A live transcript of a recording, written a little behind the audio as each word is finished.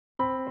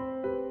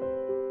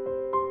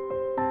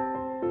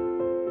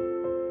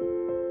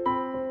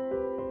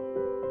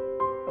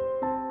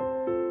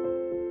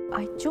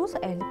chose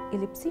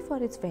Ellipse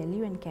for its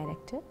value and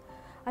character.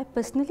 I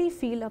personally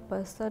feel a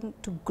person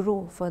to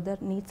grow further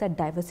needs a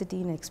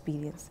diversity in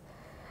experience.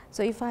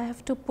 So if I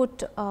have to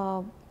put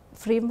a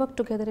framework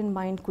together in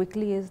mind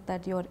quickly, is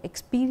that your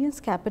experience,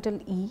 capital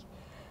E,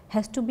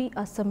 has to be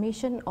a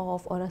summation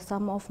of or a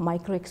sum of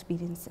micro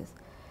experiences.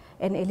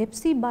 And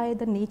Ellipse, by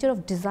the nature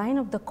of design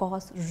of the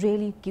course,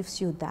 really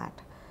gives you that.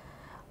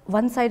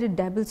 One side it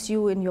dabbles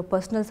you in your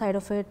personal side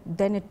of it,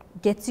 then it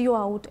gets you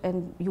out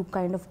and you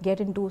kind of get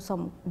into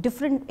some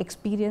different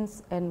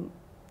experience, and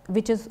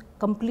which is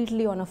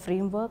completely on a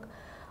framework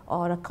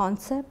or a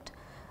concept.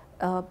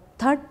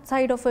 Third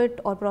side of it,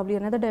 or probably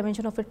another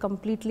dimension of it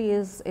completely,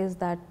 is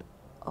that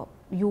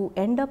you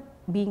end up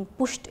being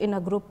pushed in a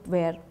group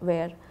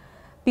where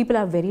people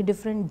are very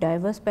different,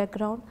 diverse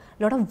background,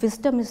 a lot of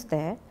wisdom is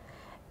there.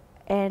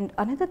 And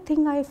another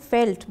thing I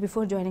felt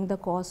before joining the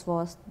course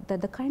was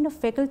that the kind of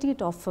faculty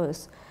it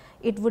offers,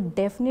 it would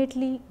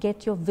definitely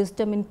get your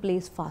wisdom in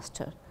place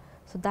faster.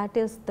 So that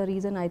is the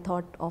reason I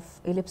thought of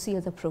Ellipse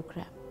as a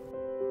program.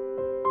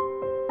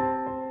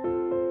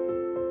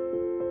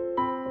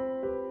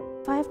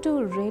 If I have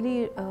to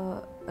really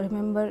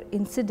remember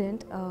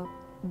incident,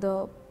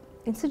 the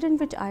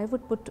incident which I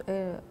would put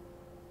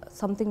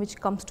something which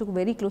comes to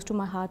very close to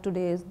my heart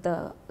today is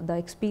the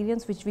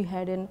experience which we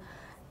had in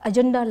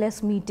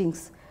agenda-less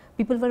meetings.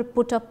 People were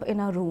put up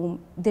in a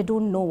room, they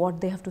don't know what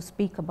they have to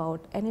speak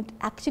about, and it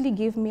actually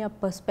gave me a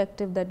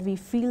perspective that we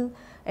feel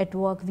at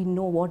work we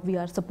know what we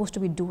are supposed to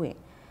be doing,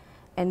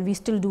 and we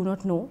still do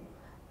not know,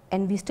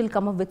 and we still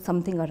come up with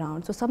something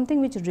around. So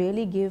something which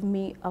really gave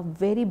me a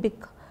very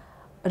big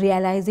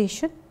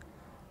realization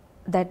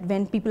that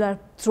when people are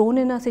thrown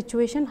in a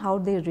situation, how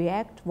they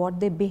react, what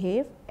they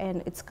behave,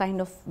 and it's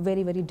kind of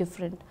very, very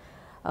different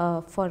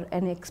for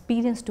an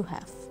experience to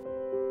have.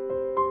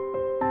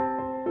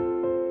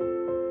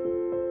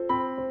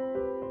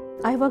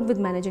 I work with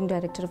managing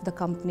director of the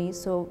company,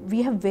 so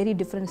we have very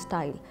different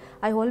style.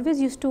 I always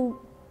used to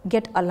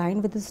get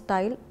aligned with his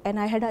style, and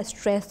I had a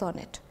stress on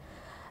it.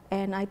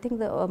 And I think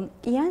the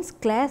Ian's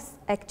class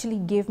actually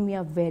gave me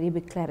a very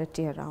big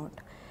clarity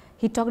around.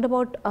 He talked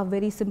about a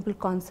very simple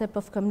concept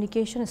of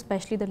communication,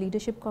 especially the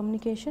leadership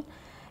communication.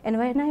 And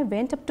when I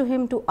went up to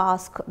him to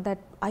ask that,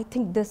 I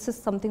think this is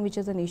something which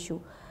is an issue.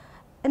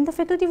 And the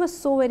faculty was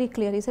so very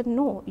clear. He said,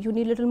 no, you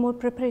need a little more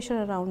preparation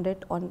around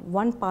it on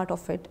one part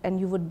of it and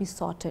you would be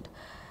sorted.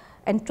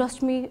 And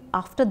trust me,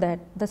 after that,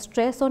 the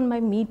stress on my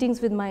meetings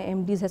with my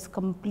MDs has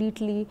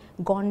completely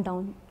gone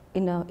down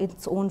in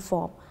its own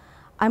form.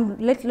 I'm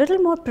little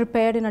more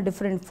prepared in a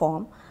different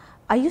form.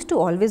 I used to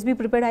always be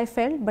prepared, I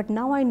felt, but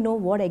now I know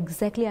what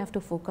exactly I have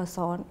to focus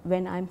on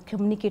when I'm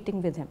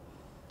communicating with him.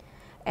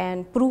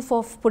 And proof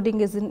of pudding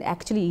isn't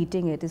actually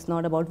eating it, it's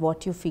not about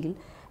what you feel.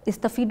 It's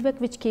the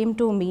feedback which came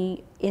to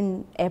me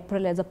in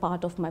April as a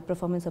part of my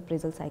performance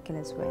appraisal cycle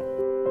as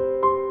well.